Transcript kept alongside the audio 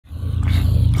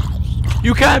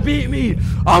You can't beat me.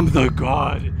 I'm the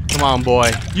god. Come on,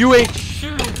 boy. You ain't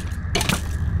shit.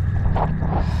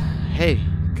 Hey,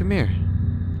 come here.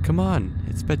 Come on.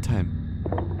 It's bedtime.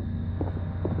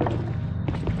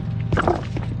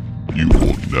 You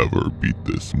will never beat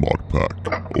this mod pack.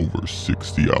 Over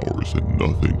 60 hours and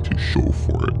nothing to show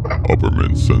for it.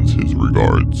 Upperman sends his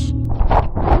regards.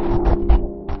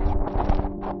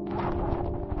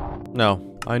 No.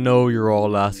 I know you're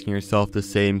all asking yourself the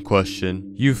same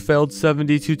question. You failed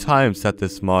 72 times at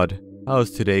this mod. How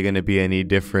is today gonna be any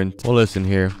different? Well, listen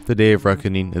here. The day of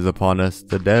reckoning is upon us.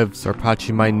 The devs are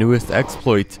patching my newest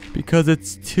exploit because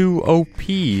it's too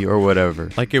OP or whatever.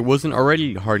 Like it wasn't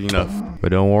already hard enough. But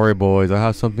don't worry, boys. I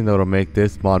have something that'll make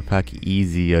this mod pack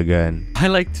easy again. I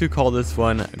like to call this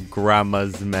one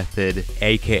Grandma's Method,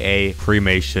 aka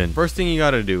cremation. First thing you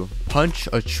gotta do, punch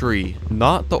a tree.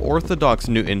 Not the orthodox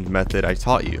Newton method I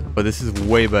taught you, but this is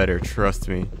way better, trust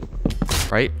me.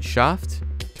 Right? Shaft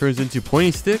turns into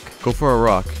pointy stick. Go for a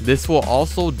rock. This will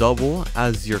also double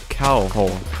as your cow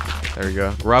hole. There we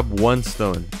go. Grab one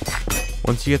stone.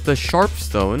 Once you get the sharp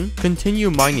stone, continue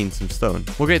mining some stone.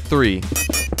 We'll get 3.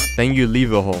 Then you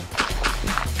leave the hole.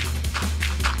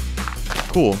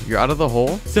 Cool. You're out of the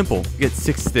hole. Simple. You get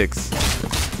 6 sticks.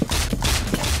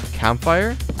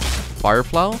 Campfire. Fire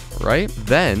plow, right?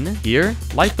 Then here,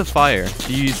 light the fire.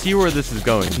 Do you see where this is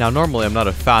going? Now, normally I'm not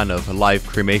a fan of live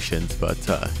cremations, but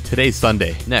today's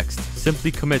Sunday. Next, simply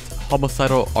commit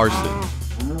homicidal arson.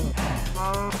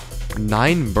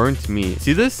 9 burnt meat.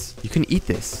 See this? You can eat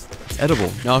this. It's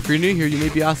edible. Now, if you're new here, you may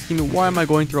be asking me, why am I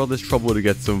going through all this trouble to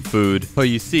get some food? Well,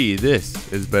 you see,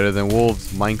 this is better than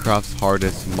Wolves, Minecraft's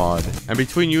hardest mod. And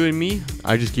between you and me,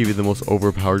 I just gave you the most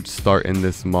overpowered start in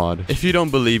this mod. If you don't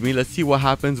believe me, let's see what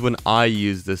happens when I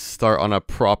use this start on a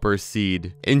proper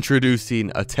seed.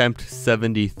 Introducing Attempt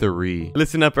 73.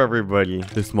 Listen up, everybody.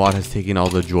 This mod has taken all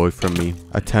the joy from me.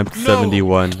 Attempt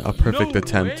 71, a perfect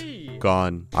attempt.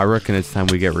 Gone. I reckon it's time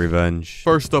we get revenge.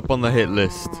 First up on the hit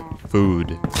list,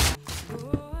 food.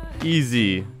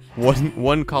 Easy.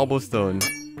 One cobblestone.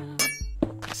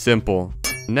 Simple.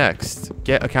 Next,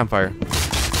 get a campfire.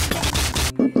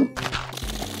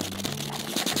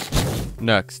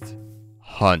 Next,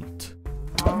 hunt.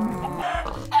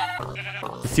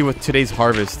 Let's see what today's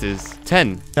harvest is.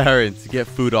 10. Terrorize, get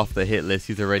food off the hit list.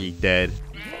 He's already dead.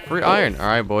 Free iron.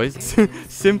 Alright, boys.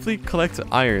 Simply collect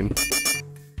iron.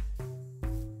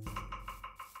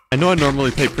 I know I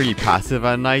normally play pretty passive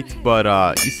at night, but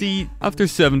you see, after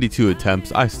 72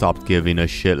 attempts, I stopped giving a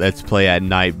shit. Let's play at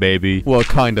night, baby. What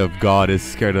kind of god is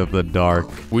scared of the dark?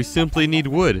 We simply need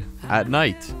wood at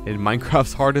night in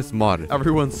Minecraft's hardest mod.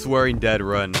 Everyone's swearing dead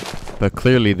run, but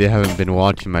clearly they haven't been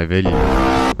watching my video.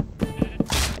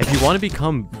 If you want to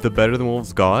become the better than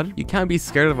wolves god, you can't be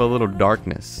scared of a little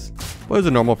darkness. What does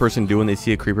a normal person do when they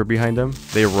see a creeper behind them?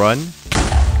 They run,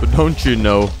 but don't you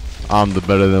know, I'm the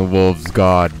better than wolves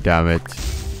god, damn it.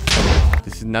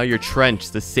 This is now your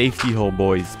trench, the safety hole,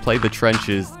 boys. Play the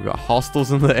trenches. We got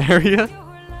hostiles in the area.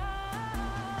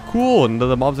 Cool, and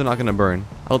the mobs are not gonna burn.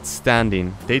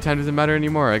 Outstanding. Daytime doesn't matter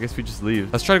anymore. I guess we just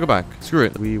leave. Let's try to go back. Screw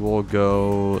it. We will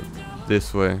go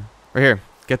this way. Right here.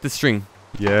 Get this string.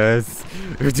 Yes.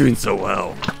 You're doing so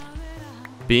well.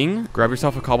 Bing. Grab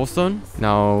yourself a cobblestone.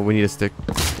 Now we need a stick.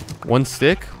 1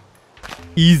 stick.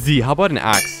 Easy. How about an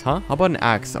axe, huh? How about an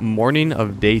axe? Morning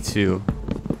of day 2.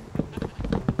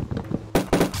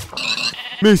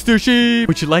 Mr. Sheep!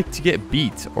 Would you like to get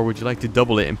beat, or would you like to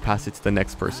double it and pass it to the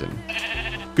next person?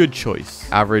 Good choice.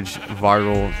 Average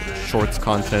viral shorts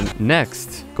content.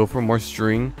 Next, go for more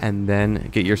string and then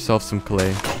get yourself some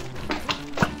clay.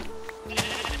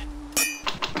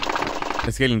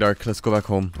 It's getting dark. Let's go back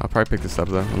home. I'll probably pick this up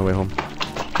though on the way home.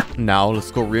 Now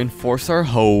let's go reinforce our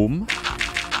home.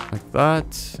 Like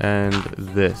that, and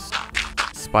this.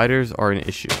 Spiders are an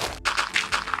issue.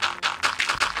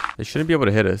 They shouldn't be able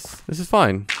to hit us. This is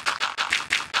fine.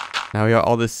 Now we got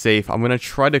all this safe. I'm gonna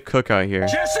try to cook out here.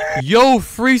 Yo,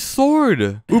 free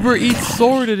sword! Uber Eats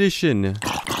sword edition.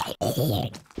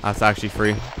 That's actually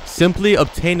free. Simply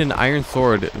obtain an iron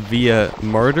sword via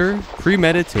murder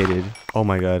premeditated. Oh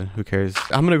my god, who cares?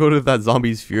 I'm gonna go to that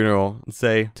zombie's funeral and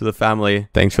say to the family,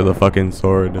 thanks for the fucking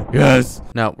sword. Yes!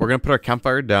 Now, we're gonna put our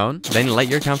campfire down, then light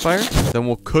your campfire, then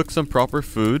we'll cook some proper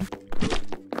food.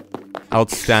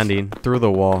 Outstanding. Through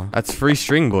the wall. That's free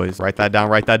string, boys. Write that down,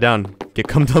 write that down. Get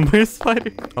come down by a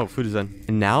spider. Oh, food is done.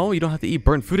 And now you don't have to eat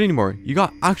burnt food anymore. You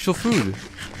got actual food.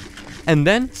 And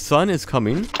then, sun is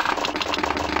coming.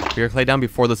 Get your clay down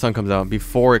before the sun comes out.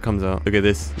 Before it comes out. Look at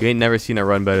this. You ain't never seen a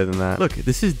run better than that. Look,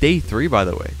 this is day 3, by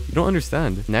the way. You don't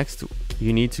understand. Next,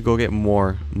 you need to go get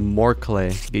more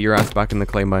clay. Get your ass back in the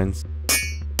clay mines.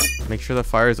 Make sure the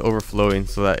fire is overflowing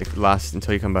so that it lasts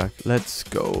until you come back. Let's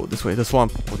go this way, the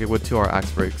swamp. We'll get wood to our axe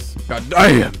breaks. God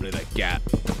damn, that cat.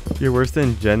 You're worse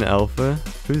than Gen Alpha?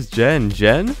 Who's Jen?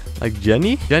 Jen? Like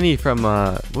Jenny? Jenny from,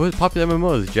 what was popular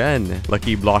MMOs? Jen.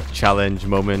 Lucky block challenge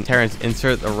moment. Terrence,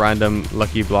 insert a random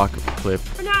lucky block clip.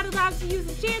 We're not allowed to use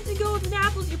enchanted golden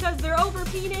apples because they're over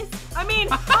penis. I mean,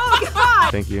 oh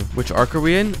god! Thank you. Which arc are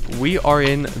we in? We are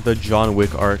in the John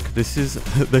Wick arc. This is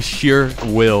the sheer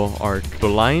will arc.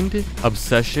 Blind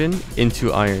obsession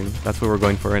into iron. That's what we're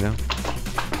going for right now.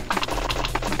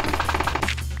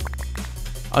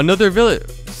 Another village.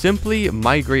 Simply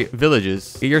migrate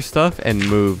villages. Get your stuff and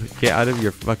move. Get out of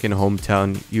your fucking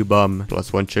hometown, you bum.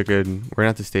 Plus 1 chicken. We're gonna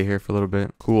have to stay here for a little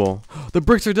bit. Cool. The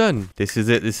bricks are done. This is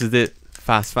it. This is it.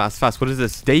 Fast, fast, fast. What is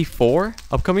this? Day 4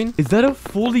 upcoming? Is that a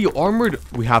fully armored?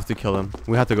 We have to kill him.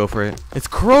 We have to go for it. It's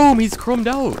Chrome. He's chromed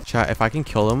out. Chat, if I can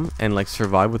kill him and like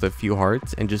survive with a few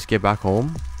hearts and just get back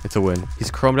home, it's a win. He's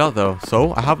chromed out though.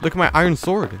 So I have, look at my iron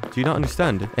sword. Do you not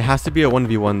understand? It has to be a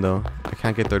 1v1 though. I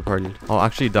can't get third party. I'll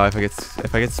actually die if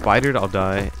I get spidered, I'll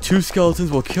die. 2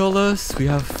 skeletons will kill us. We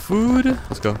have food.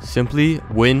 Let's go. Simply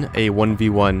win a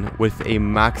 1v1 with a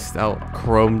maxed out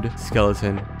chromed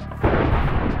skeleton.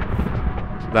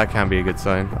 That can't be a good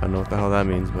sign. I don't know what the hell that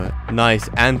means, but nice.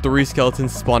 And 3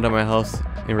 skeletons spawned at my house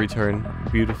in return.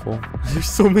 Beautiful. There's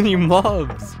so many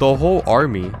mobs. The whole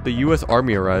army. The US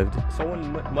army arrived.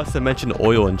 Someone must have mentioned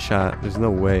oil in chat. There's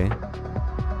no way.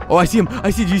 Oh, I see him. I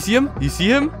see. Do you see him? You see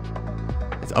him?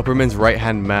 It's Upperman's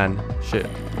right-hand man. Shit.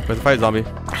 Let's fight zombie.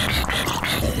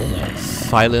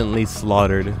 Silently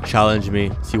slaughtered. Challenge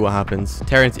me. See what happens.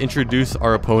 Terrence, introduce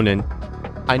our opponent.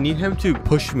 I need him to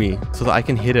push me so that I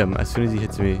can hit him as soon as he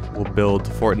hits me. We'll build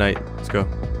Fortnite. Let's go.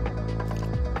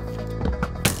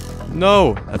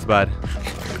 No, that's bad.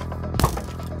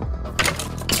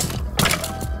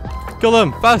 Kill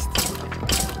him fast.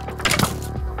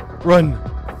 Run.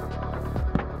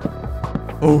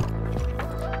 Oh.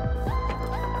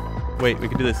 Wait, we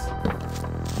can do this.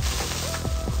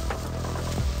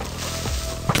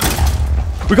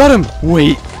 We got him.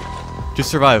 Wait. Just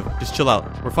survive. Just chill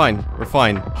out. We're fine. We're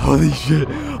fine. Holy shit.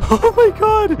 Oh my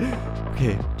god.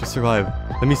 Okay, just survive.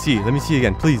 Let me see. Let me see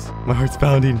again, please. My heart's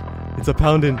pounding. It's a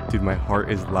pounding. Dude, my heart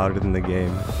is louder than the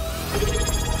game.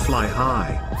 Fly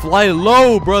high. Fly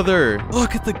low, brother.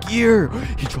 Look at the gear.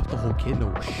 He dropped the whole kit.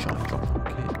 No shot. He dropped the whole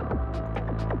kit.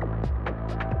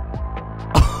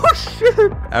 Oh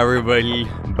shit. Everybody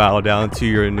bow down to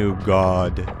your new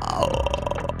god.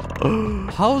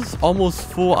 How's almost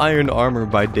full iron armor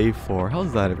by day 4?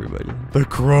 How's that, everybody? The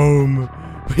chrome.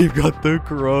 We've got the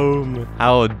chrome.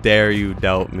 How dare you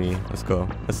doubt me? Let's go.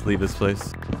 Let's leave this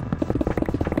place.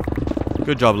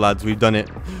 Good job, lads. We've done it.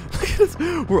 Look at us.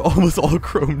 We're almost all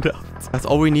chromed out. That's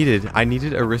all we needed. I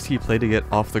needed a risky play to get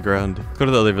off the ground. Let's go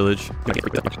to the other village.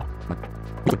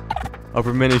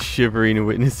 Upperman is shivering,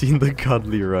 witnessing the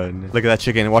godly run. Look at that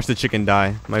chicken. Watch the chicken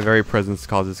die. My very presence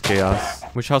causes chaos.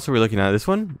 Which house are we looking at? This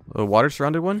one? The water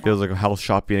surrounded one? Feels like a house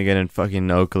shopping again in fucking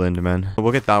Oakland, man. But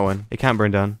we'll get that one. It can't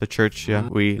burn down. The church, yeah.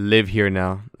 We live here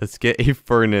now. Let's get a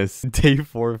furnace. Day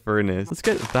 4 furnace. Let's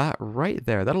get that right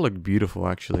there. That'll look beautiful,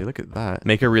 actually. Look at that.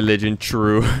 Make a religion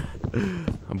true.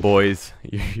 Boys,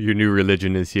 your new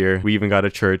religion is here. We even got a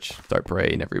church. Start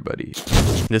praying, everybody.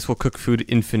 This will cook food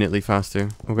infinitely faster.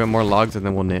 We'll get more logs and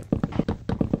then we'll knit.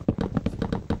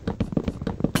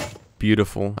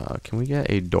 Beautiful. Can we get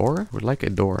a door? Would like a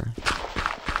door.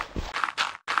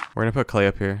 We're gonna put clay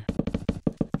up here.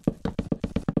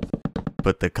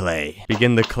 Put the clay.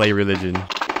 Begin the clay religion.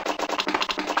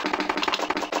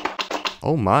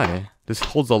 Oh my. This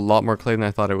holds a lot more clay than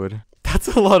I thought it would. That's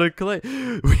a lot of clay.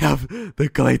 We have the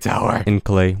clay tower. In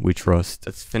clay, we trust.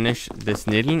 Let's finish this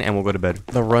knitting and we'll go to bed.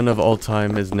 The run of all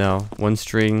time is now 1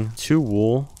 string, 2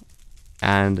 wool,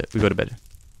 and we go to bed.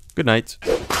 Good night. Top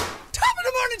of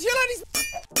the morning, chill ladies.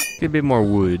 Get a bit more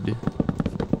wood.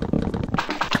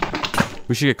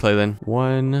 We should get clay then.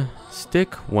 1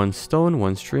 stick, 1 stone,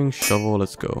 1 string, shovel.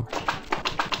 Let's go.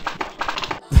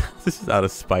 This is out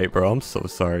of spite, bro. I'm so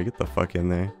sorry. Get the fuck in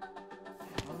there.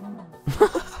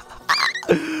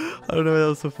 I don't know why that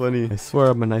was so funny. I swear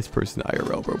I'm a nice person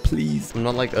IRL, bro. Please. I'm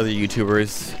not like other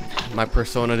YouTubers. My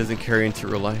persona doesn't carry into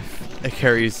real life. It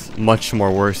carries much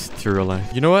more worse to real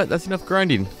life. You know what? That's enough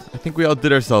grinding. I think we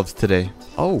outdid ourselves today.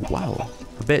 Oh, wow.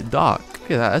 A bit dark.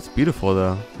 Look at that. That's beautiful,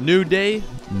 though. New day,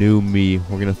 new me.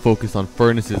 We're going to focus on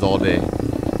furnaces all day.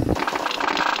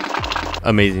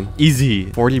 Amazing.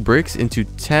 Easy. 40 bricks into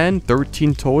 10,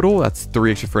 13 total. That's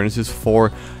 3 extra furnaces,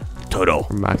 4 total.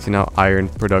 We're maxing out iron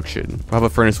production. I have a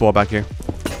furnace wall back here.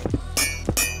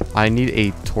 I need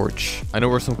a torch. I know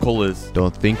where some coal is.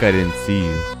 Don't think I didn't see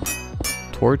you.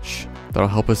 torch. That'll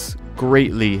help us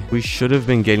greatly. We should have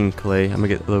been getting clay. I'm gonna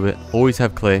get a little bit. Always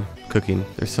have clay cooking.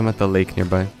 There's some at the lake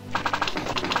nearby.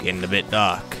 Getting a bit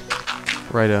dark.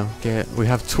 Righto. Okay, we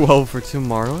have 12 for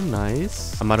tomorrow.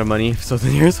 Nice. I'm out of money, so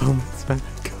then here's home.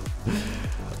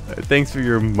 Thanks for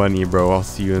your money, bro. I'll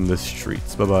see you in the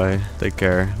streets. Bye-bye. Take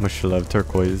care. Much love,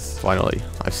 Turquoise. Finally,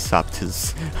 I've sapped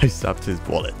his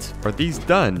wallet. Are these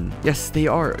done? Yes, they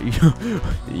are.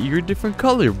 You're a different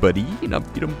color, buddy. You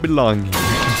don't belong here.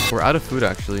 We're out of food,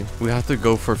 actually. We have to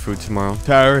go for food tomorrow.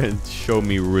 Terrorize, show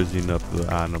me raising up the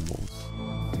animals.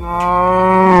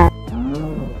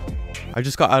 I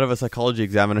just got out of a psychology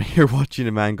exam and I'm here watching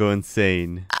a man go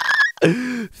insane.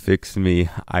 Fix me.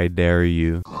 I dare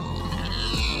you.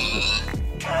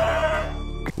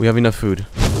 We have enough food.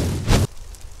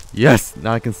 Yes,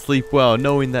 now I can sleep well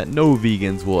knowing that no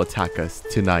vegans will attack us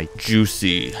tonight.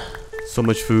 Juicy. So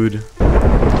much food.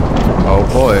 Oh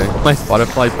boy. My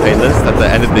Spotify playlist at the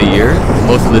end of the year.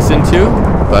 Most listened to?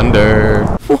 Thunder.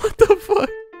 What the fuck?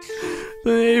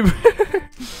 The neighbor.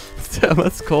 Damn,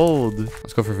 that's cold.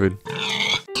 Let's go for food.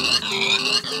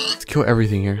 Let's kill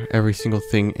everything here. Every single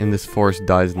thing in this forest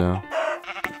dies now.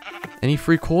 Any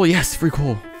free coal? Yes, free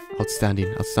coal.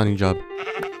 Outstanding. Outstanding job.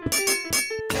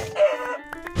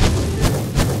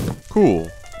 Cool.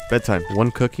 Bedtime.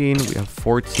 1 cooking. We have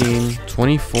 14,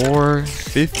 24,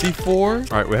 54. All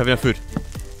right, we have enough food.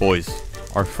 Boys,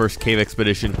 our first cave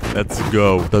expedition. Let's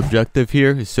go. The objective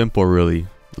here is simple, really.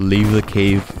 Leave the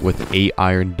cave with 8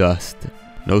 iron dust.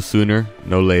 No sooner,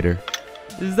 no later.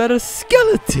 Is that a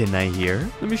skeleton I hear?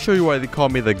 Let me show you why they call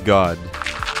me the god.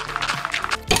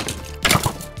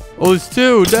 Oh, there's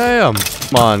 2. Damn.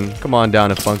 Come on down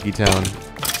to Funky Town.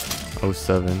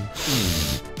 07.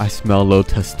 I smell low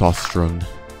testosterone.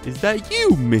 Is that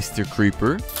you, Mr.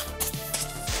 Creeper?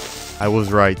 I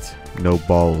was right. No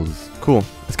balls. Cool.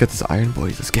 Let's get this iron,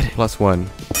 boys. Let's get it. +1.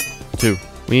 2.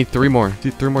 We need 3 more.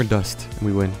 3 more dust and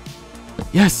we win.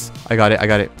 Yes! I got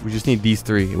it. We just need these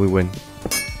 3 and we win.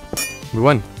 We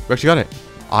won. We actually got it.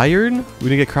 Iron? We're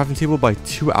gonna get crafting table by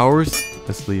 2 hours.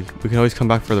 Let's leave. We can always come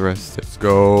back for the rest. Let's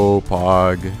go,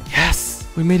 Pog. Yes!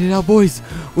 We made it out, boys.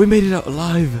 We made it out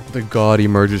alive. The god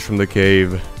emerges from the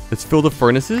cave. Let's fill the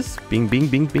furnaces. Bing, bing,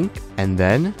 bing, bing. And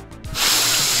then...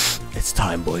 it's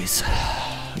time, boys.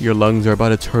 Your lungs are about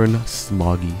to turn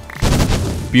smoggy.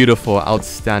 Beautiful,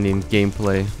 outstanding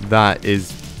gameplay. That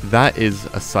is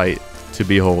a sight to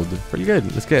behold. Pretty good.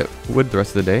 Let's get wood the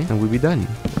rest of the day and we'll be done.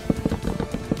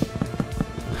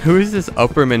 Who is this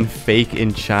Upperman fake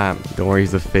in chat? Don't worry,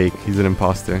 he's a fake. He's an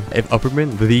imposter. If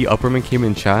the Upperman came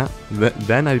in chat,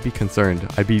 then I'd be concerned.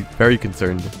 I'd be very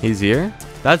concerned. He's here?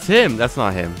 That's him. That's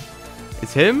not him.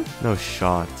 It's him? No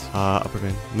shot.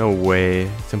 Upperman. No way.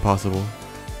 It's impossible.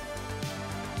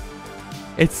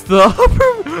 It's the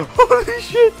Upperman. Holy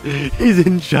shit. He's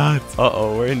in chat.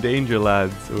 Uh-oh. We're in danger,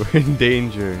 lads. We're in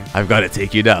danger. I've got to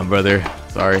take you down, brother.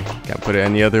 Sorry, can't put it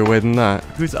any other way than that.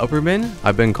 Who's Upperman?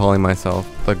 I've been calling myself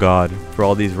the god for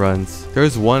all these runs.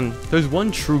 There's one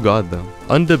true god though.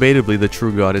 Undebatably the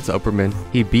true god, it's Upperman.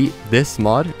 He beat this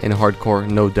mod in hardcore,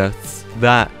 no deaths.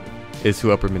 That is who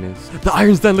Upperman is. The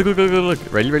iron's done,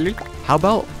 look. Ready? How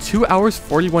about 2 hours,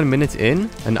 41 minutes in,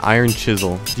 an iron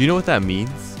chisel? Do you know what that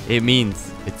means? It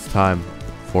means it's time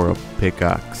for a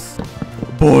pickaxe.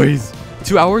 Boys,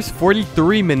 2 hours,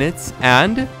 43 minutes,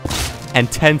 and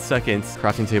 10 seconds.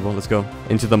 Crafting table, let's go.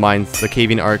 Into the mines. The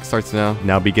caving arc starts now.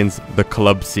 Now begins the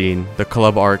club scene. The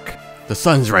club arc. The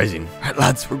sun's rising. All right,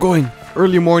 lads, we're going.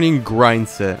 Early morning grind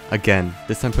set. Again,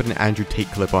 this time put an Andrew Tate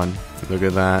clip on. Look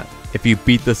at that. If you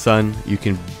beat the sun, you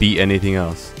can beat anything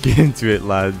else. Get into it,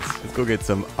 lads. Let's go get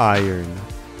some iron.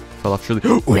 Fell off surely.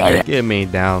 Get me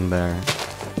down there.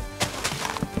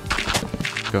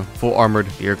 Go. Full armored.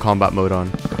 Air combat mode on.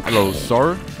 Hello,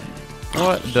 sir.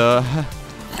 What the...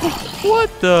 what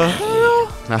the hell?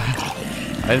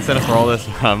 I didn't sign up for all this.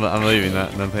 I'm leaving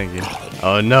that. No, thank you.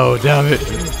 Oh no, damn it.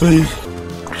 Please.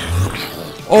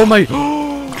 Oh my.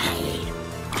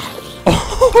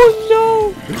 Oh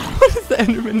no. What is the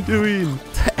Enderman doing?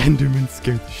 The Enderman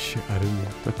scared the shit out of me.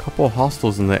 A couple of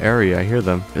hostels in the area. I hear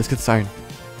them. Let's get the siren.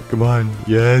 Come on.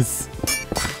 Yes.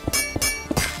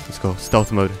 Let's go.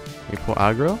 Stealth mode. Can you pull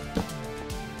aggro?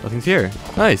 Nothing's here.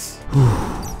 Nice.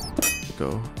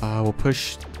 Go. We'll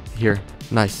push here.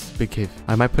 Nice. Big cave.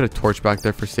 I might put a torch back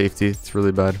there for safety. It's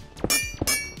really bad.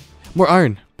 More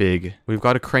iron. Big. We've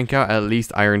got to crank out at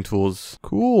least iron tools.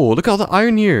 Cool. Look at all the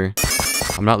iron here.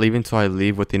 I'm not leaving until I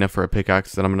leave with enough for a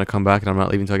pickaxe. Then I'm going to come back and I'm not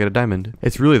leaving until I get a diamond.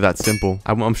 It's really that simple.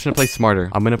 I'm just going to play smarter.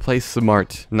 I'm going to play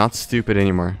smart. Not stupid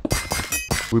anymore.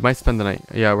 We might spend the night.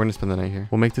 Yeah, we're going to spend the night here.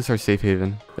 We'll make this our safe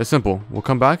haven. It's simple. We'll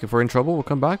come back. If we're in trouble, we'll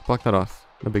come back. Block that off.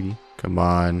 No biggie. Come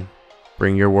on.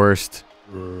 Bring your worst.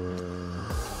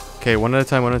 Okay, one at a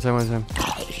time, one at a time, one at a time.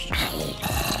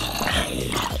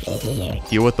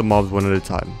 Deal with the mobs one at a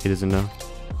time. He doesn't know.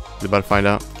 He's about to find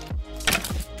out.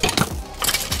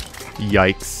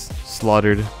 Yikes.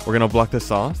 Slaughtered. We're gonna block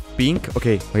this off. Bink.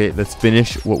 Okay, let's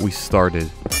finish what we started.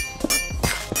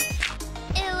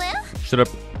 Shut up.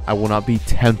 I will not be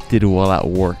tempted while at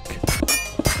work.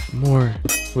 More.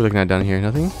 We're looking at down here.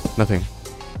 Nothing? Nothing.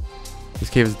 This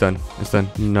cave is done. It's done.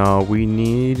 No, we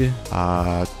need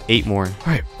 8 more. All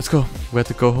right, let's go. We have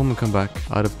to go home and come back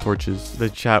out of torches. The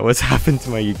chat, what's happened to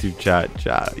my YouTube chat?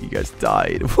 Chat, you guys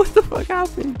died. What the fuck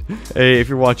happened? Hey, if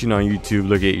you're watching on YouTube,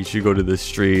 look at, you should go to the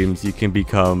streams. You can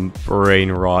become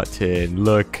brain rotten.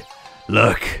 Look.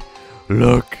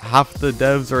 Half the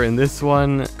devs are in this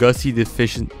one. Gussie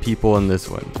deficient people in this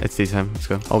one. It's daytime. Let's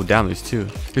go. Oh, damn, there's 2.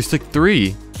 There's like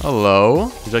 3. Hello.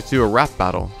 Would you like to do a rap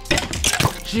battle?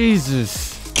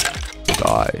 Jesus.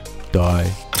 Die.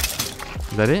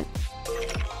 Is that it?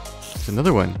 There's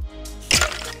another one.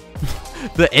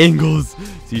 The angles.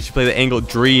 So you should play the angle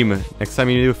dream. Next time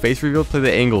you do a face reveal, play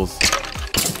the angles.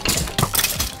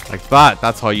 Like that.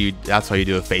 That's how you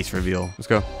do a face reveal. Let's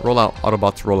go. Roll out.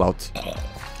 Autobots roll out.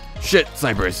 Shit,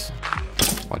 snipers.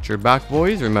 Watch your back,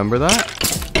 boys. Remember that.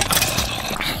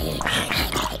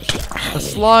 A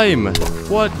slime.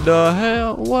 What the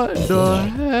hell? What the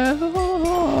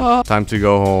hell? Time to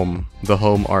go home. The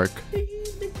home arc.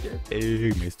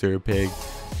 Mr. Pig.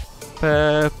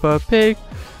 Peppa Pig.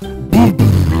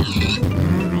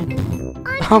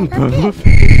 I'm Peppa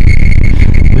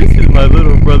Pig. This is my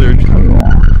little brother.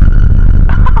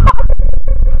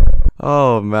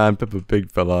 Oh man, Peppa Pig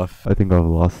fell off. I think I've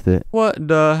lost it. What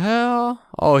the hell?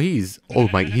 Oh, he's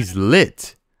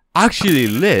lit. Actually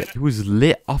lit. He was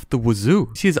lit off the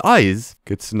wazoo. See his eyes?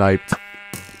 Get sniped.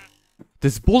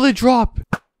 This bullet drop.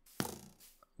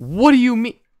 What do you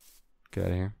mean? Get out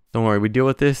of here. Don't worry, we deal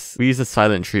with this. We use a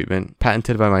silent treatment.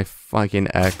 Patented by my fucking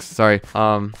ex. Sorry.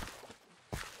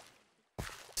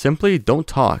 Simply don't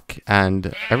talk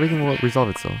and everything will resolve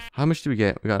itself. How much do we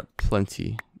get? We got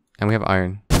plenty. And we have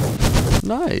iron.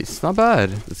 Nice. Not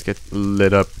bad. Let's get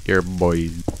lit up here,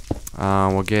 boys.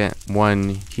 We'll get 1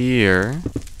 here.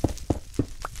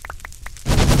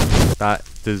 That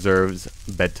deserves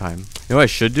bedtime. You know what I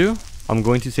should do? I'm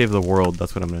going to save the world.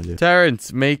 That's what I'm going to do.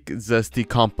 Terrence, make Zesty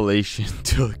compilation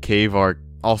to a cave arc.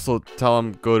 Also, tell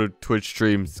him go to Twitch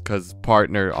streams because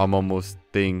partner, I'm almost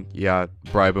thing. Yeah,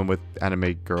 bribe him with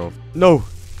anime girl. No!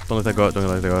 Don't let that go out. Don't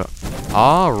let that go out.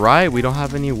 All right. We don't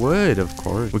have any wood, of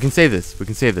course. We can save this. We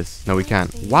can save this. No, we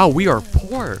can't. Wow, we are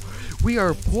poor. We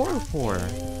are poor.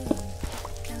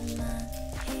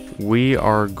 We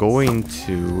are going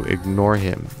to ignore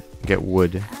him. Get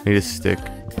wood. Need a stick.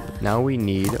 Now we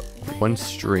need 1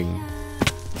 string.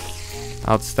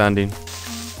 Outstanding.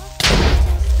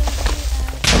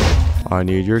 I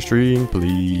need your string,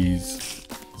 please.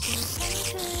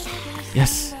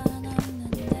 Yes.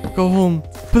 Go home,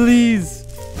 please.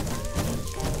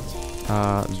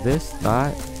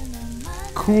 That.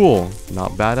 Cool.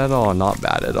 Not bad at all. Not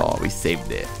bad at all. We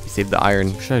saved it. We saved the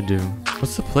iron. What should I do?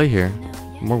 What's the play here?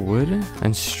 More wood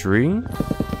and string?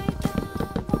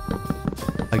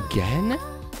 Again?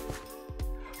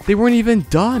 They weren't even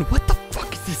done. What the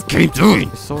fuck is this game doing?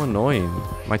 It's so annoying.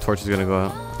 My torch is gonna go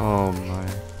out. Oh my.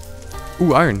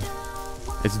 Ooh, iron.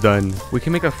 It's done. We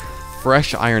can make a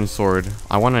fresh iron sword.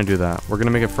 I want to do that. We're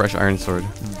gonna make a fresh iron sword.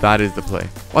 That is the play.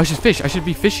 Oh, I should fish. I should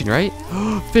be fishing, right?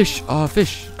 Fish.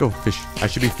 Fish. Go fish. I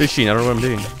should be fishing. I don't know what I'm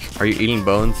doing. Are you eating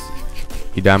bones?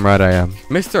 You damn right I am.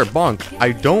 Mr. Bonk,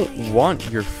 I don't want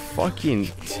your fucking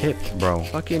tip, bro.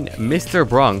 Fucking Mr.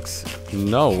 Bronx.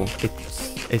 No.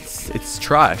 It's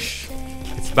trash.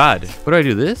 It's bad. What do I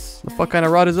do? This? What kind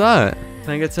of rod is that?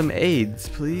 Can I get some AIDS,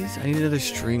 please? I need another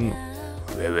string.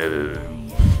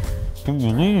 Don't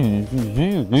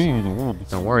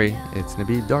worry, it's gonna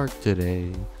be dark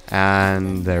today.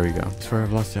 And there we go. I swear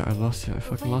I've lost it. I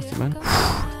fucking lost it, man.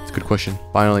 It's a good question.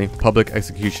 Finally, public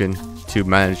execution to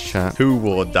manage chat. Who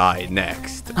will die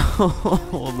next?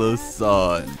 Oh, the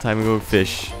sun. Time to go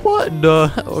fish. What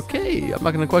the? Okay, I'm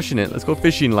not gonna question it. Let's go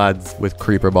fishing, lads. With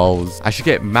creeper balls. I should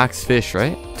get max fish,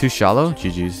 right? Too shallow?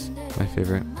 GG's. My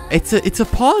favorite. It's a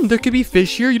pond. There could be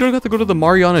fish here. You don't have to go to the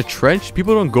Mariana Trench.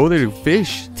 People don't go there to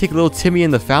fish. Take little Timmy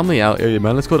and the family out. Hey,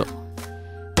 man, let's go to...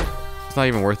 It's not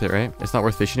even worth it, right? It's not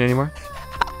worth fishing anymore.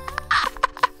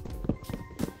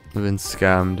 I've been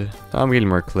scammed. I'm getting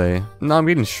more clay. No, I'm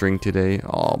getting string today.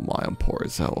 Oh my, I'm poor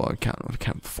as hell. I can't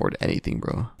afford anything,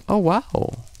 bro. Oh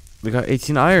wow. We got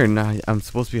 18 iron. I'm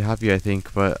supposed to be happy, I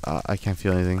think, but I can't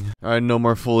feel anything. All right, no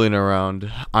more fooling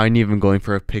around. I ain't even going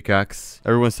for a pickaxe.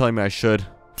 Everyone's telling me I should.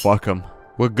 Fuck him.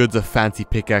 What good's a fancy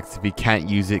pickaxe if you can't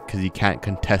use it because you can't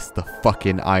contest the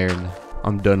fucking iron?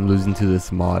 I'm done losing to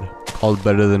this mod. Called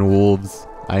better than wolves.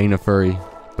 I ain't a furry,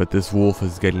 but this wolf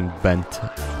is getting bent.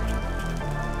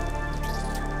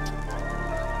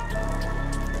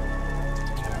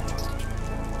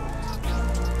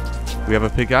 We have a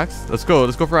pickaxe. Let's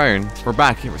go for iron. We're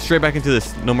back. Straight back into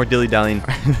this. No more dilly-dallying.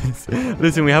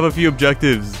 Listen, we have a few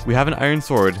objectives. We have an iron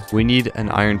sword. We need an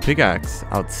iron pickaxe.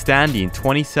 Outstanding.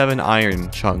 27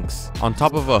 iron chunks. On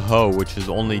top of a hoe, which is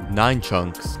only 9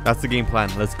 chunks. That's the game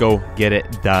plan. Let's go get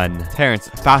it done. Terrence,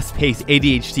 fast-paced,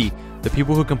 ADHD. The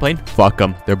people who complain, fuck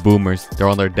them. They're boomers. They're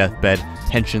on their deathbed.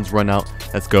 Pensions run out.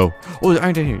 Let's go. Oh, there's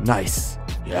iron down here. Nice.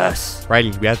 Yes.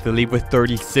 Riley, we have to leave with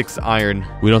 36 iron.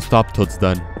 We don't stop till it's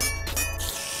done.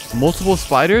 Multiple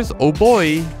spiders? Oh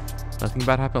boy. Nothing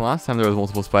bad happened last time there was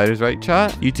multiple spiders, right,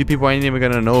 chat? You two people ain't even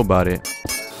gonna know about it.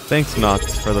 Thanks,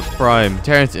 Knox, for the prime.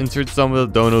 Terrence, insert some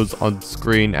of the donos on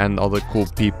screen and all the cool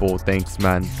people. Thanks,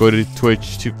 man. Go to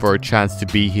Twitch for a chance to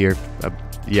be here.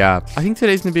 Yeah, I think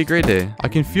today's gonna be a great day. I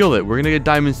can feel it. We're gonna get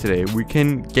diamonds today. We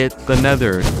can get the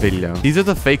nether video. These are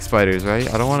the fake spiders, right?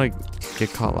 I don't want to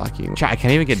get caught lacking. Chat, I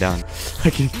can't even get down.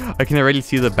 I can already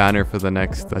see the banner for the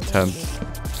next attempt.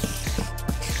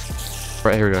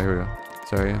 Right, here we go.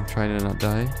 Sorry, I'm trying to not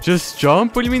die. Just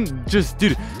jump? What do you mean?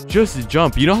 Dude, just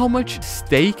jump. You know how much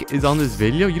stake is on this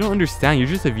video? You don't understand. You're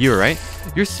just a viewer, right?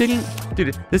 You're sitting...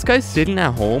 Dude, this guy's sitting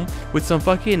at home with some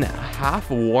fucking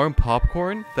half-warm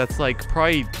popcorn that's, like,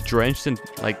 probably drenched in,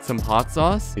 like, some hot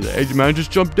sauce. He's like, hey, man, just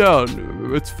jump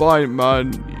down. It's fine,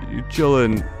 man. You're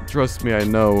chilling. Trust me, I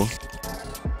know.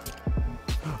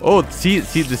 Oh, see,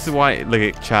 this is why, look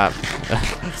at chat.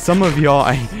 Some of y'all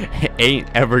ain't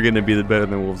ever gonna be the better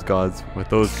than wolves gods with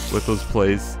those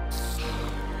plays.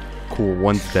 Cool,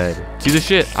 one's dead. See the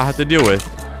shit I have to deal with.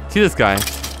 See this guy.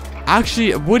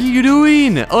 Actually, what are you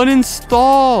doing?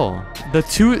 Uninstall. The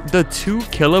two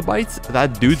kilobytes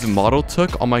that dude's model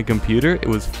took on my computer, it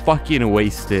was fucking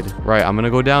wasted. Right, I'm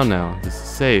gonna go down now. This is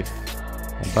safe.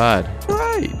 Not bad.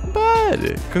 Right,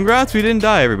 bad. Congrats, we didn't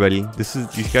die, everybody.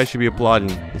 You guys should be applauding.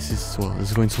 This is swell. This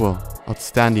is going swell.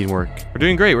 Outstanding work. We're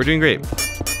doing great.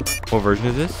 What version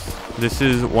is this? This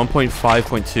is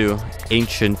 1.5.2.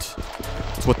 Ancient.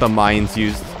 It's what the Mayans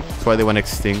used. That's why they went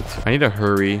extinct. I need to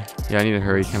hurry. Yeah, I need to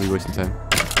hurry. Can't be wasting time.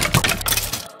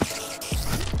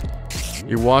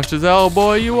 You washed his L,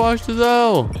 boy. You washed his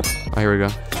L. Oh, here we go.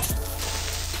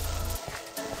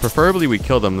 Preferably we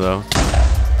kill them, though.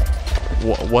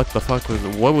 What the fuck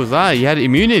was that? You had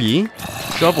immunity?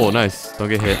 Shovel, nice. Don't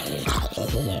get hit.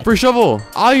 Free shovel!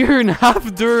 Iron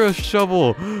half Dura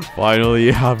shovel!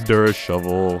 Finally, half Dura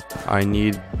shovel. I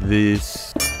need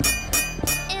this.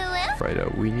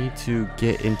 Right, we need to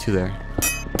get into there.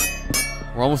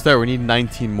 We're almost there. We need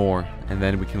 19 more. And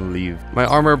then we can leave. My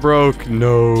armor broke.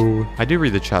 No. I do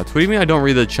read the chats. What do you mean I don't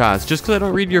read the chats? Just because I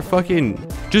don't read your fucking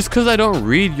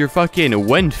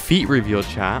when feet reveal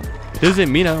chat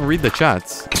doesn't mean I don't read the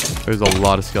chats. There's a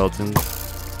lot of skeletons.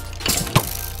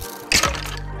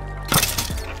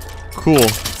 Cool.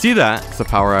 See that? It's the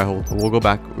power I hold. We'll go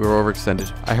back. We were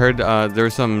overextended. I heard there were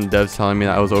some devs telling me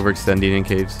that I was overextending in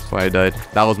caves. That's why I died.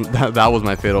 That was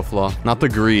my fatal flaw. Not the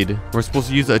greed. We're supposed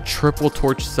to use a triple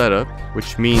torch setup,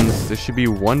 which means there should be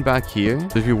one back here.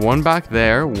 There should be one back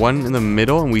there, one in the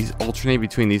middle, and we alternate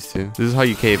between these two. This is how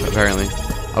you cave, apparently.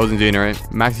 I wasn't doing it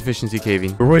right. Max efficiency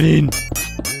caving. We're winning.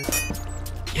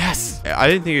 Yes. I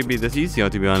didn't think it'd be this easy,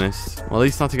 to be honest. Well, at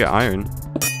least not to get iron.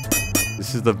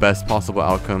 This is the best possible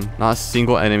outcome. Not a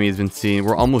single enemy has been seen.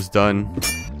 We're almost done.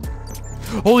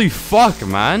 Holy fuck,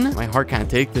 man. My heart can't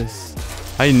take this.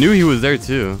 I knew he was there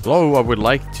too. Hello, I would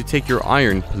like to take your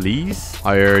iron, please.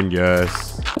 Iron,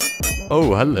 yes.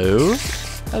 Oh, hello.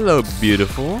 Hello,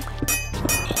 beautiful.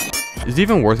 Is it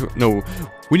even worth it? No.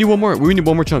 We need one more. We need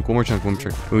one more chunk. One more chunk.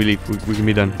 We leave. We can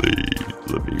be done. Please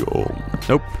let me go home.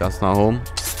 Nope, that's not home.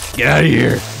 Get out of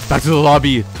here. Back to the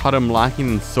lobby. Caught him lacking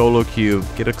in solo cube.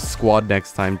 Get a squad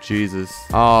next time. Jesus.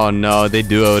 Oh, no. They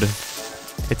duoed.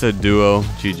 It's a duo.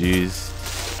 GG's.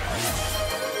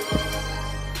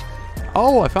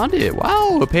 Oh, I found it.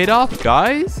 Wow. It paid off,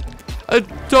 guys. A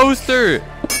toaster.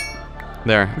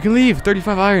 There. We can leave.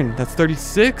 35 iron. That's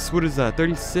 36. What is that?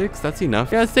 36? That's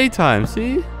enough. Yeah, it's daytime.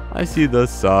 See? I see the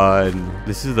sun.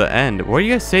 This is the end. What are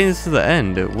you guys saying this is the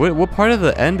end? What part of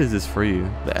the end is this for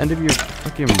you? The end of your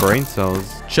fucking brain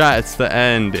cells. Chat, it's the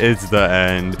end. It's the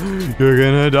end. You're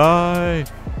gonna die.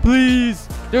 Please.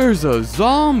 There's a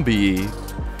zombie.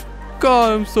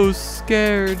 God, I'm so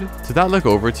scared. Did that look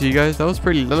over to you guys? That looked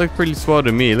pretty swell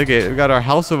to me. Look at it. We got our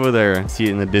house over there. See it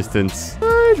in the distance.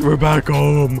 We're back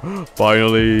home.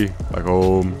 Finally, back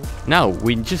home. Now,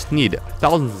 we just need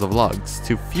thousands of logs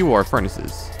to fuel our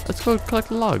furnaces. Let's go collect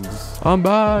the logs. I'm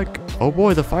back. Oh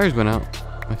boy, the fires went out.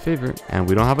 My favorite. And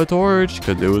we don't have a torch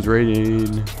because it was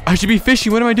raining. I should be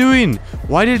fishing. What am I doing?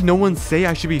 Why did no one say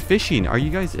I should be fishing? Are you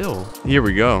guys ill? Here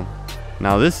we go.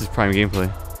 Now this is prime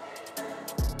gameplay.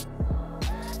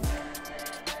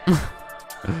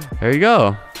 There you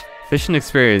go. Fishing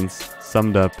experience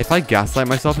summed up. If I gaslight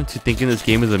myself into thinking this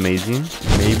game is amazing,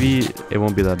 maybe it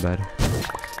won't be that bad.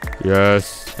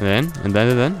 Yes. And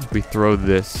then we throw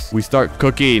this. We start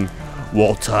cooking.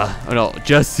 Walter. Oh no,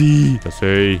 Jesse.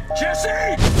 Jesse.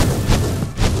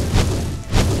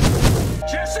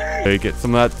 Hey, get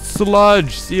some of that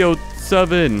sludge.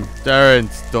 CO7.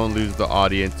 Terrence, don't lose the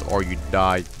audience or you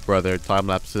die, brother. Time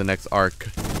lapse to the next arc.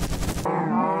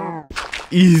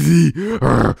 Easy.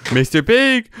 Mr.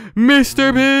 Pig.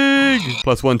 Mr. Pig.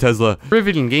 +1 Tesla.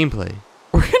 Riveting gameplay.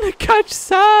 We're gonna catch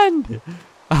sand.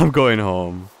 I'm going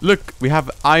home. Look, we have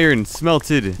iron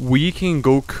smelted. We can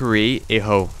go create a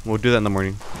hoe. We'll do that in the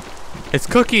morning. It's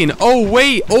cooking. Oh,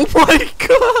 wait. Oh my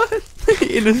god.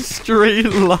 In a straight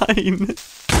line.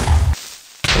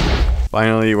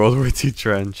 Finally, World War II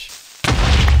trench.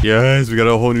 Yes, we got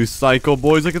a whole new cycle,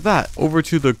 boys. Look at that. Over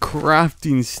to the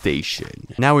crafting station.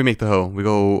 Now we make the hoe. We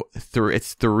go through.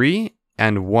 It's 3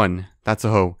 and 1. That's a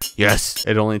hoe. Yes.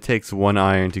 It only takes 1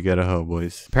 iron to get a hoe,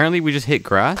 boys. Apparently, we just hit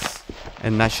grass,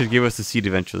 and that should give us a seed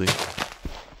eventually.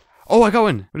 Oh, I got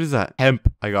one. What is that?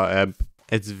 Hemp. I got hemp.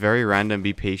 It's very random.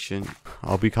 Be patient.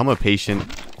 I'll become a patient.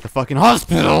 The fucking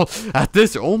hospital at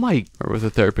this. Oh my. Or what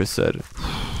the therapist said.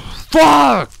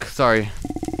 Fuck. Sorry.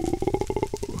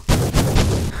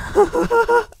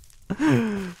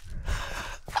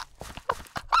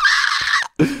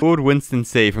 What would Winston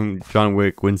say from John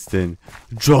Wick? Winston.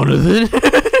 Jonathan?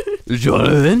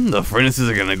 Jonathan? The furnaces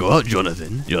are gonna go out,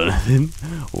 Jonathan. Jonathan?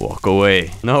 Walk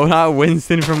away. No, not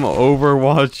Winston from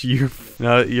Overwatch.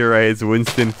 No, you're right. It's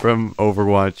Winston from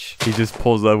Overwatch. He just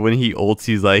pulls up when he ults.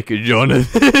 He's like,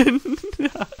 Jonathan.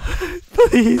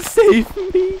 Please save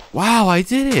me. Wow, I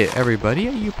did it, everybody.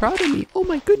 Are you proud of me? Oh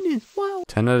my goodness. Wow.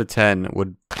 10 out of 10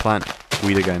 would plant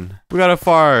weed again. We got a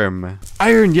farm.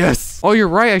 Iron, yes. Oh, you're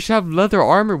right. I should have leather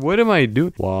armor. What am I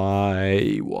doing?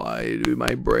 Why do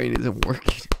my brain isn't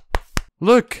working?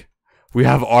 Look. We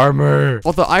have armor.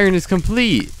 Oh, the iron is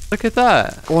complete. Look at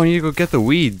that. Oh, I need to go get the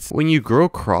weeds. When you grow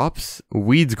crops,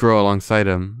 weeds grow alongside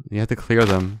them. You have to clear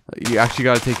them. You actually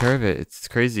got to take care of it. It's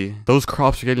crazy. Those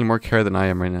crops are getting more care than I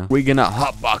am right now. We're gonna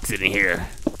hotbox it in here.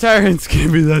 Terrence,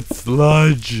 give me that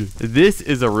sludge. This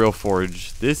is a real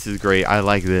forge. This is great. I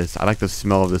like this. I like the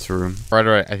smell of this room. All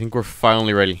right. I think we're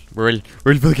finally ready. We're ready.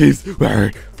 We're ready for the caves.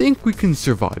 I think we can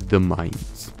survive the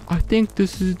mines. I think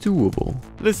this is doable.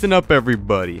 Listen up,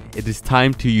 everybody. It is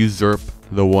time to usurp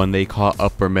the one they call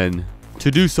Uppermen. To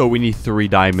do so, we need 3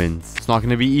 diamonds. It's not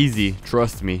going to be easy,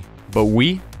 trust me. But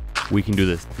we can do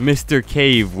this. Mr.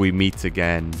 Cave, we meet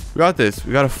again. We got this.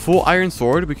 We got a full iron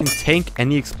sword. We can tank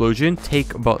any explosion,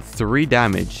 take about 3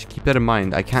 damage. Keep that in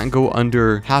mind. I can't go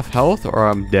under half health or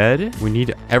I'm dead. We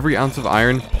need every ounce of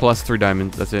iron plus 3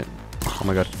 diamonds. That's it. Oh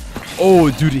my god. Oh,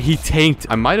 dude, he tanked.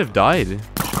 I might have died.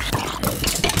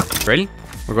 Ready?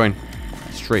 We're going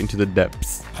straight into the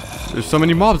depths. There's so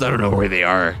many mobs. I don't know where they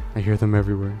are. I hear them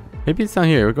everywhere. Maybe it's down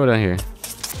here. We'll go down here.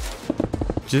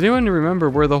 Does anyone remember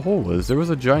where the hole was? There was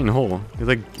a giant hole.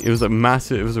 It was a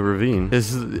massive. It was a ravine.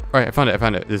 This is. All right, I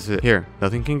found it. This is it. Here.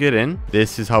 Nothing can get in.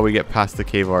 This is how we get past the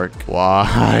cave arc.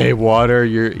 Why, water?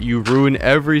 You ruin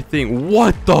everything.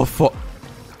 What the fuck?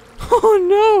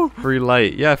 Oh no! Free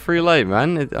light. Yeah, free light,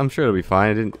 man. I'm sure it'll be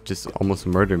fine. It didn't just almost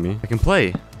murder me. I can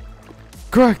play.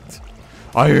 Correct.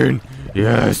 Iron.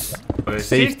 Yes.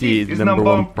 Safety is number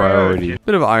 1 priority.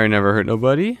 Bit of iron never hurt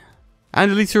nobody.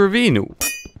 And it leads to a ravine.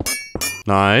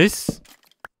 Nice.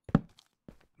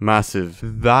 Massive.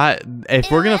 That, if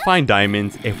we're gonna find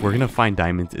diamonds,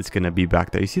 it's gonna be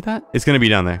back there. You see that? It's gonna be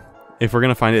down there. If we're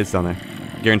gonna find it, it's down there.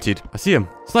 Guaranteed. I see him.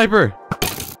 Sniper.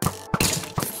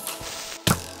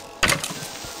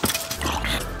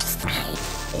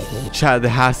 Chat,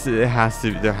 there has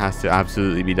to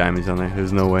absolutely be diamonds on there.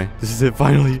 There's no way. This is it,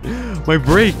 finally. My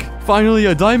break. Finally,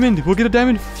 a diamond. We'll get a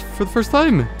diamond for the first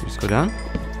time. Just go down.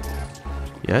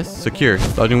 Yes, secure.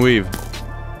 Dodge and weave.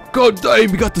 God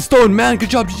damn, we got the stone, man.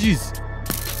 Good job, GG's.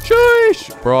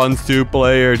 Sheesh. Bronze 2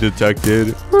 player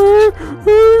detected.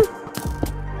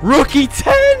 Rookie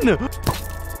 10.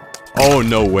 Oh,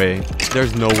 no way.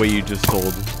 There's no way you just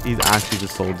sold. He's actually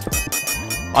just sold.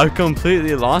 I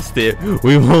completely lost it.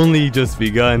 We've only just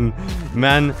begun.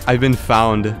 Man, I've been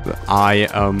found.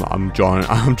 I'm John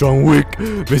Wick.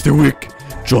 Mr. Wick.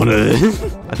 Jonathan.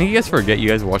 I think you guys forget you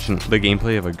guys watching the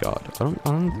gameplay of a god. I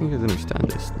don't think you guys understand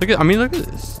this. Look at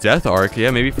this. Death arc,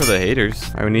 yeah, maybe for the haters.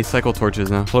 Alright, we need cycle torches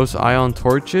now. Close eye on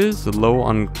torches, low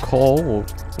on coal.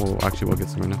 We'll get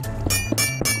some right now.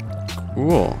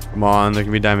 Cool. Come on, there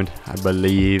can be diamond. I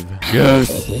believe.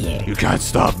 Yes! You can't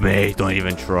stop me. Don't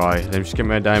even try. Let me just get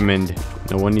my diamond.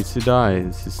 No one needs to die.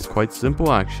 This is quite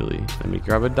simple, actually. Let me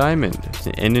grab a diamond. It's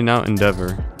an in and out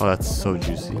endeavor. Oh, that's so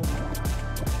juicy.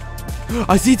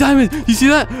 I see diamond. You see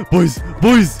that? Boys.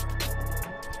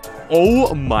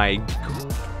 Oh my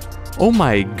god. Oh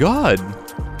my god.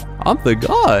 I'm the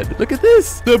god. Look at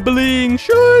this. The bling.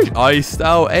 Shush. Iced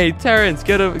out. Hey, Terrence,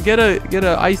 get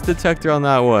a ice detector on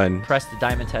that one. Press the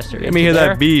diamond tester. Let me hear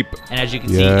that beep. And as you can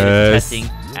see, it is testing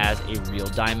as a real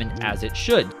diamond, as it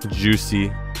should.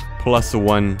 Juicy.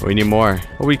 +1. We need more.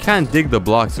 Well, we can't dig the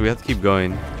blocks, so we have to keep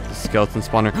going. The skeleton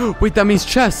spawner. Wait, that means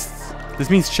chests. This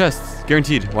means chests.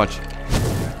 Guaranteed. Watch.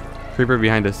 Creeper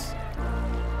behind us.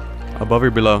 Above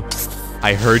or below?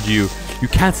 I heard you. You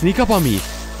can't sneak up on me.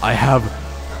 I have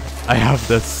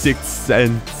the sixth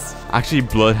sense. Actually,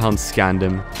 Bloodhound scanned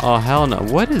him. Oh, hell no.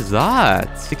 What is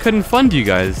that? It couldn't fund you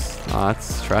guys. Oh,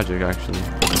 that's tragic, actually.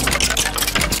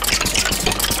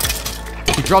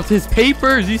 He dropped his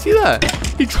papers. You see that?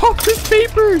 He dropped his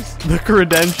papers. The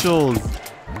credentials.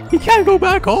 He can't go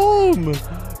back home.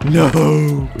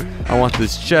 No. I want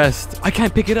this chest. I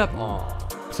can't pick it up. Oh.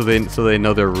 So they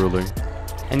know their ruler.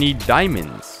 I need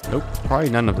diamonds. Nope. Probably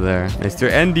none up there. Mr.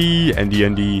 Endy.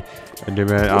 Enderman.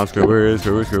 I'm screwed.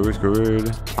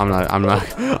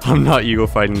 I'm not ego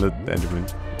fighting the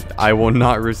Enderman. I will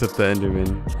not risk up the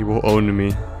Enderman. He will own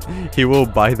me. He will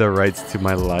buy the rights to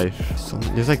my life. So,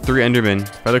 there's like 3 Endermen.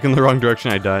 If I look in the wrong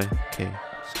direction, I die. Okay,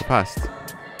 let's go past.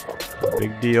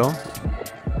 Big deal.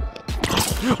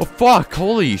 Oh fuck!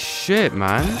 Holy shit,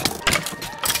 man!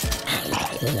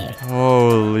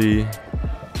 Holy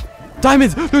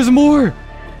diamonds! There's more!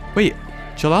 Wait,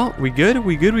 chill out. We good?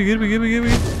 We good?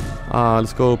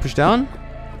 Let's go push down.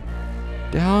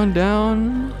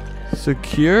 Down.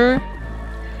 Secure.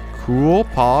 Cool.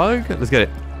 Pog. Let's get it.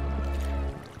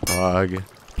 Pog.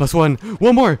 +1.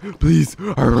 One more, please.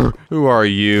 Arr. Who are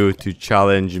you to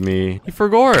challenge me? He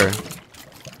forgot.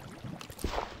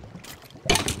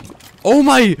 Oh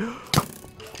my.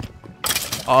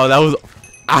 Oh, that was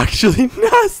actually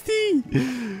nasty.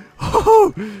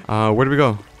 Oh. Where do we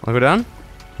go? Wanna go down?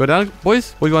 Go down,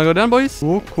 boys? You wanna go down, boys?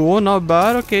 Cool, not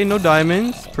bad. Okay, no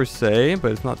diamonds per se,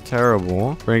 but it's not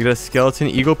terrible. We're gonna get a skeleton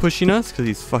eagle pushing us because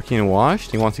he's fucking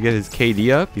washed. He wants to get his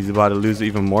KD up. He's about to lose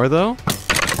even more though.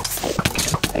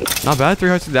 Not bad. 3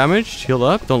 hearts of damage. Heal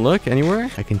up. Don't look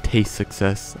anywhere. I can taste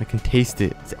success. I can taste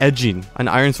it. It's edging. An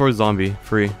iron sword zombie.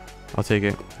 Free. I'll take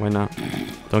it. Why not?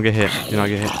 Don't get hit. Do not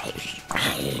get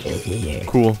hit.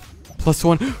 Cool.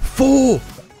 +1. Full.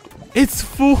 It's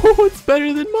full. It's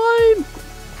better than mine.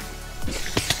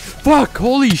 Fuck.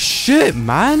 Holy shit,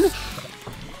 man.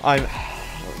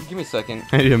 Give me a second.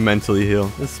 I need to mentally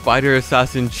heal. The spider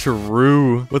assassin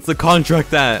true. What's the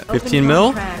contract at? 15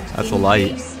 mil? That's a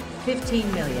light.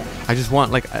 15 million. I just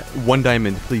want like 1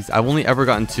 diamond, please. I've only ever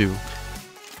gotten 2.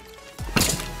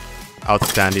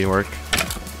 Outstanding work.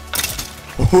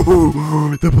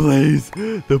 Oh, the plays,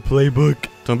 the playbook.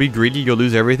 Don't be greedy, you'll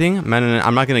lose everything. Man,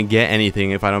 I'm not gonna get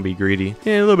anything if I don't be greedy.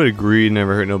 Yeah, a little bit of greed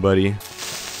never hurt nobody.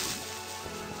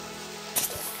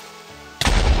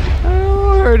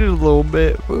 I hurt it a little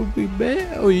bit.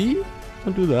 Ooyy.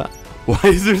 Don't do that. Why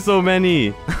is there so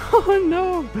many? Oh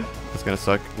no. That's gonna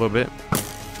suck a little bit.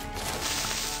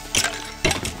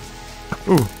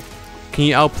 Ooh. Can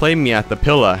you outplay me at the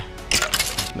pillar?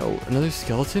 No, another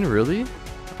skeleton? Really?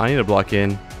 I need to block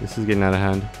in. This is getting out of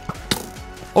hand.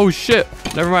 Oh shit!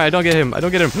 Never mind, I don't get him.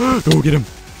 Don't get him.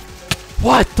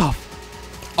 What the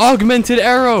augmented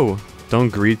arrow? Don't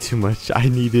greed too much. I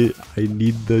need it. I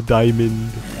need the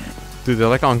diamond. Dude, they're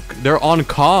like they're on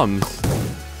comms.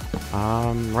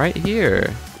 Right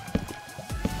here.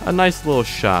 A nice little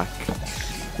shack.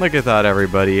 Look at that,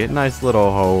 everybody. Nice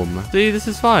little home. See, this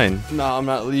is fine. No, I'm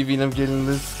not leaving. I'm getting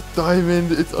this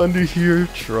diamond. It's under here.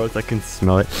 Trust, I can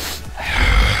smell it.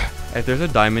 If there's a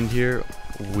diamond here,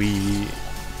 we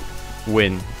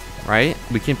win, right?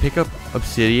 We can pick up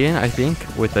obsidian, I think,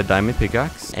 with a diamond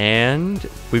pickaxe, and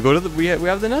we go to the we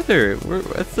have the nether.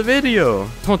 That's the video.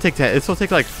 This won't take 10. This will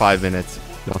take like 5 minutes.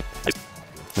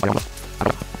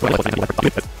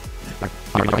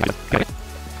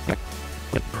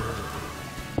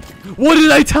 What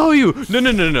did I tell you?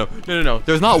 No.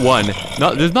 There's not 1.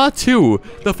 No, there's not 2.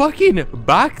 The fucking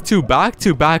back to back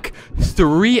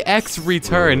 3x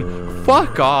return.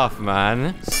 Fuck off,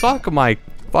 man. Suck my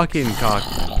fucking cock.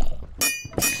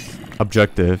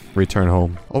 Objective, return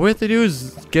home. All we have to do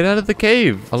is get out of the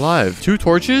cave alive. 2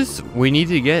 torches. We need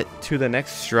to get to the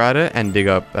next strata and dig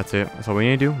up. That's it. That's all we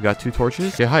need to do. We got 2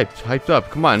 torches. Get hyped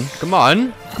up. Come on. Come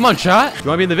on. Come on, chat. You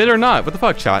want to be in the vid or not? What the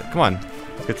fuck, chat? Come on.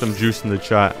 Let's get some juice in the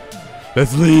chat.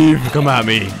 Let's leave. Come at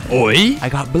me. Ooyy. I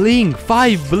got bling.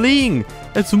 5 bling.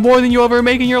 That's more than you'll ever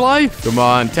make in your life. Come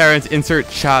on, Terrence, insert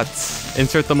chats.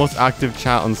 Insert the most active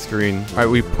chat on screen. All right,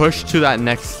 we push to that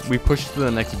next. We push to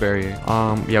the next barrier.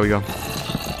 Yeah, we go.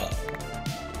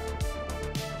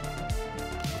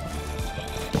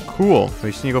 Cool.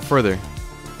 We just need to go further.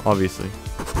 Obviously.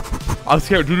 I'm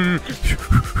scared.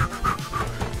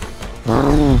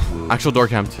 Actual door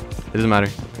camped. It doesn't matter.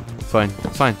 It's fine.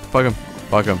 It's fine. Fuck him.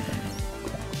 Fuck him.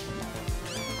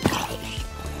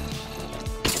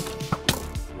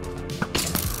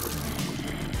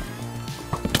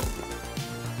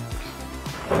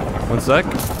 One sec.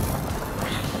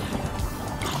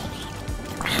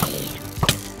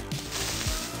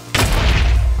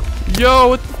 Yo,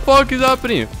 what the fuck is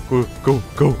happening? Go, go,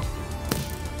 go.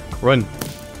 Run.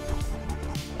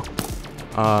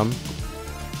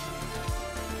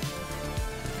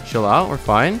 Chill out, we're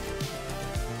fine.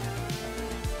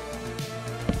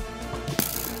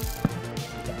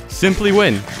 Simply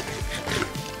win.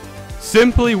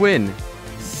 Simply win.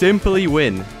 Simply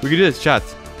win. We can do this, chat.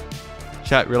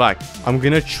 Chat, relax. I'm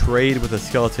gonna trade with a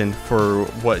skeleton for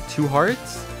what, 2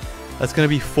 hearts? That's gonna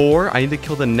be 4. I need to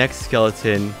kill the next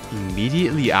skeleton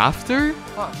immediately after.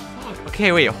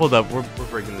 Okay, wait, hold up. We're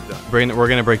breaking this down. We're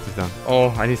gonna break this down.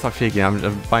 Oh, I need to stop shaking.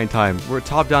 I'm buying time. We're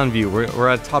top-down view. We're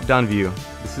at top-down view.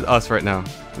 This is us right now.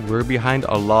 We're behind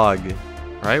a log.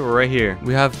 Right, we're right here.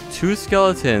 We have 2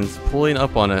 skeletons pulling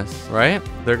up on us, right?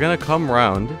 They're gonna come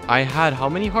around. I had how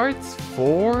many hearts?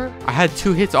 4? I had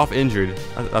 2 hits off injured.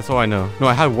 That's all I know. No,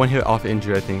 I had 1 hit off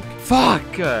injured, I think.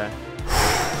 Fuck!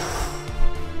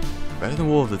 Better than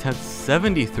Wolves, attempt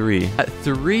 73. At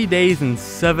 3 days and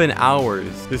 7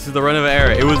 hours. This is the run of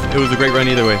error. It was a great run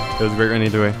either way. It was a great run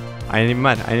either way. I ain't even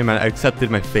mad. I ain't even mad. I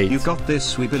accepted my fate. You got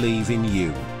this. We believe in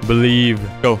you. Believe.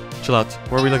 Go. Chill out.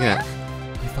 Where are we looking at?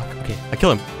 Okay, I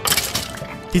kill him.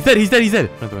 He's dead, he's dead, he's dead.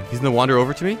 Another one. He's gonna wander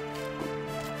over to me.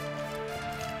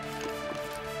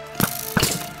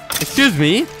 Excuse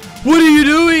me? What are you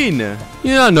doing?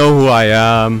 You don't know who I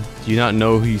am. Do you not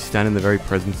know who you stand in the very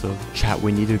presence of? Chat,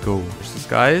 we need to go. Where's this,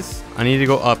 guys? I need to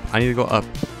go up. I need to go up.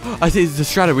 I see it's the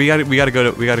strata. We gotta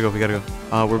go.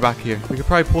 We're back here. We could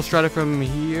probably pull strata from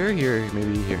here,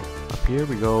 maybe here. Up here,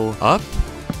 we go up.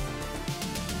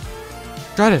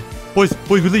 Strata. Boys,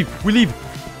 we leave.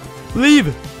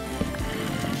 Leave!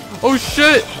 Oh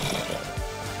shit!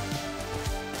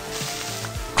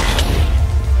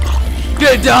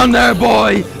 Get down there,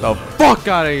 boy! The fuck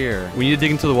out of here! We need to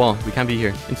dig into the wall. We can't be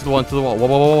here. Into the wall.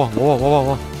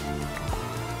 Whoa.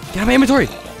 Get out of my inventory!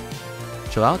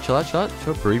 Chill out.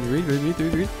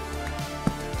 Breathe.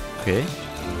 Okay.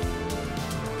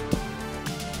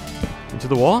 Into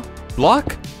the wall?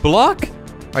 Block?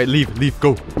 Alright, leave,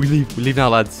 go. We leave now,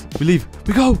 lads. We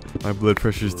go. My blood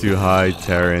pressure's too high,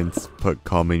 Terrence. Put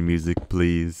calming music,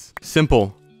 please.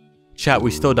 Simple. Chat,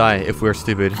 we still die if we're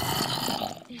stupid.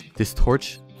 This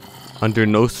torch, under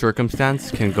no circumstance,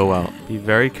 can go out. Be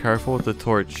very careful with the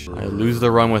torch. I lose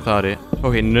the run without it.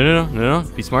 Okay, no.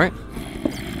 Be smart.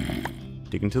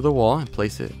 Dig into the wall and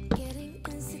place it.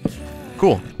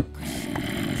 Cool.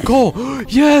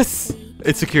 Yes!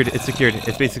 It's secured. It's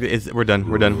basically, we're done.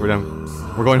 We're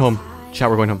going home. Chat,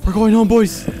 we're going home. We're going home,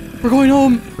 boys. We're going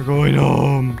home.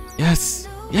 Yes.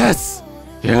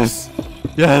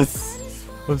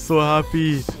 I'm so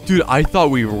happy. Dude, I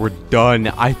thought we were done.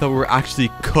 I thought we were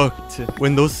actually cooked.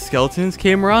 When those skeletons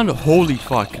came around, holy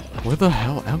fuck. Where the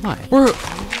hell am I? We're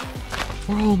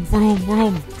home.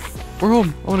 I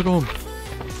want to go home.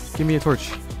 Give me a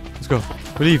torch. Let's go.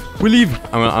 We leave.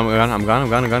 I'm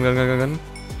gone.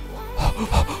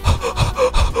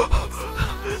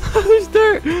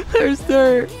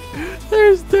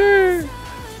 There's dirt.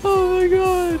 Oh my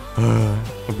god.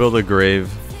 I'll build a grave.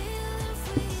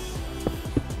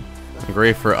 A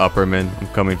grave for Upperman. I'm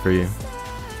coming for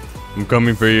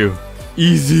you.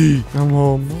 Easy. I'm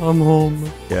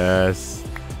home. Yes.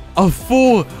 A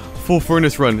full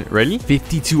furnace run. Ready?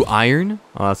 52 iron.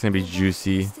 Oh, that's gonna be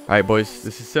juicy. All right, boys.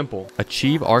 This is simple.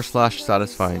 Achieve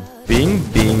r/satisfying. Bing.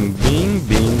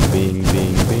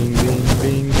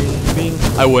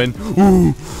 I win.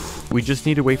 Ooh. We just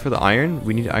need to wait for the iron.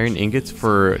 We need iron ingots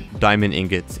for diamond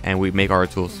ingots, and we make our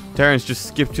tools. Terrence, just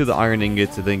skip to the iron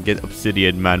ingots and then get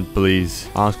obsidian, man, please.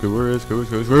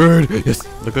 Squidward. Yes.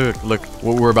 Look.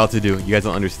 What we're about to do. You guys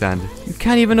don't understand. You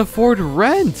can't even afford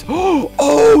rent.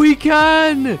 Oh, we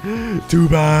can. Too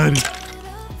bad.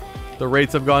 The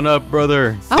rates have gone up,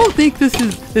 brother. I don't think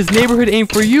this neighborhood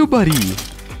ain't for you, buddy.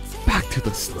 Back to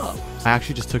the slum. I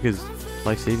actually just took his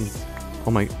life savings.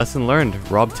 Oh my, lesson learned.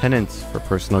 Rob tenants for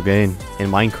personal gain in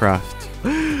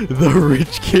Minecraft. The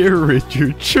rich get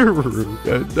richer. True.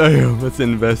 Damn, let's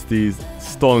invest these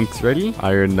stonks. Ready?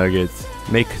 Iron nuggets.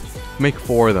 Make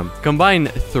 4 of them. Combine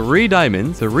 3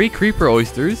 diamonds, 3 creeper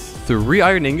oysters, 3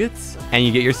 iron ingots, and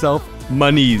you get yourself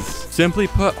monies. Simply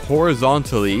put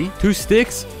horizontally 2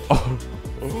 sticks. Oh.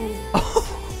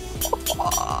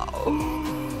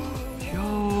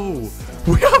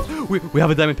 Yo, we have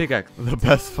a diamond pickaxe. The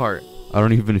best part. I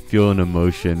don't even feel an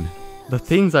emotion. The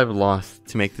things I've lost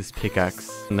to make this pickaxe.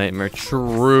 Nightmare.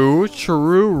 True.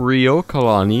 Rio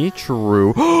Kalani.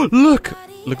 True. Look.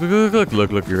 Look,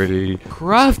 you're ready.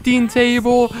 Crafting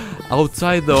table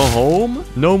outside the home.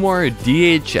 No more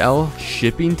DHL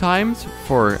shipping times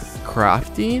for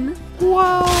crafting.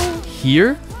 Wow.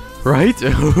 Here, right?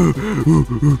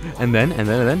 and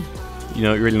then,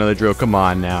 you really know the drill. Come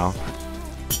on now.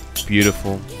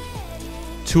 Beautiful.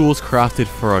 Tools crafted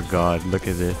for a god. Look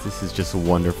at this. This is just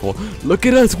wonderful. Look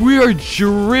at us. We are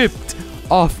dripped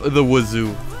off the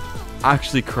wazoo.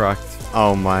 Actually cracked.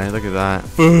 Oh my, look at that.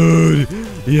 Food.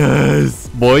 Yes.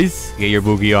 Boys, get your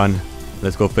boogie on.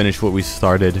 Let's go finish what we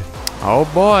started. Oh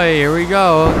boy, here we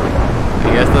go.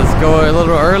 I guess let's go a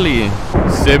little early.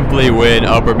 Simply win.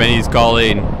 Upper Benny's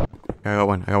calling. I got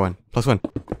one. +1.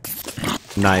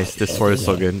 Nice. This sword is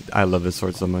so good. I love this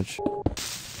sword so much.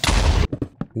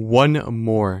 1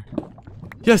 more.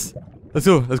 Yes. Let's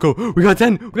go. We got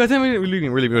 10. We're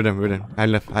leading. We're done. I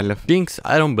left. Jinx.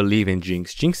 I don't believe in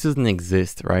Jinx. Jinx doesn't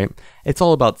exist, right? It's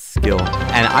all about skill.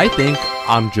 And I think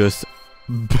I'm just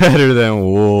better than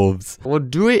wolves. We'll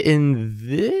do it in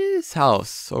this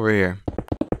house over here.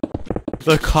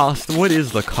 The cost. What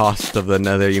is the cost of the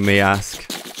nether, you may ask?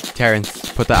 Terrence,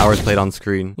 put the hours played on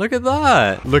screen. Look at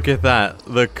that.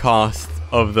 The cost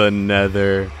of the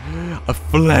nether. A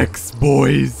flex,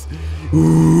 boys.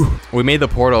 Ooh. We made the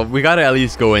portal. We gotta at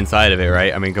least go inside of it,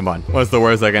 right? I mean, come on. What's the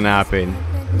worst that can happen?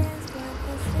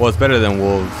 Well, it's better than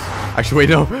wolves. Actually, wait,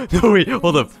 no, wait,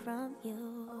 hold up.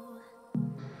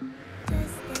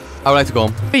 I would like to go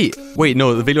home. Wait,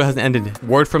 no, the video hasn't ended.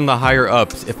 Word from the higher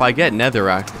ups. If I get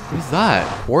Netherrack, what is that?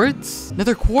 Quartz?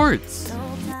 Nether quartz.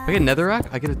 If I get Netherrack,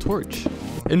 I get a torch.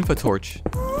 Infa torch.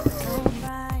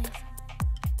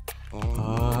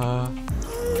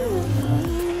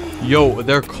 Yo,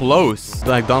 they're close.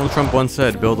 Like Donald Trump once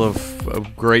said, build a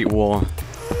great wall.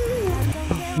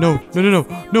 No.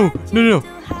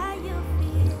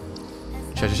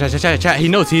 Chat. He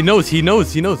knows.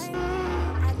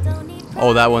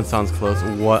 Oh, that one sounds close.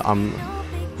 What?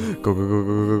 Go.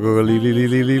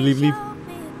 Leave.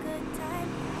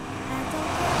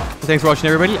 Thanks for watching,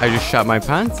 everybody. I just shot my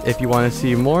pants. If you want to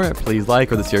see more, please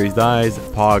like, or the series dies.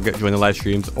 Pog, join the live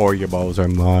streams, or your balls are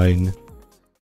mine.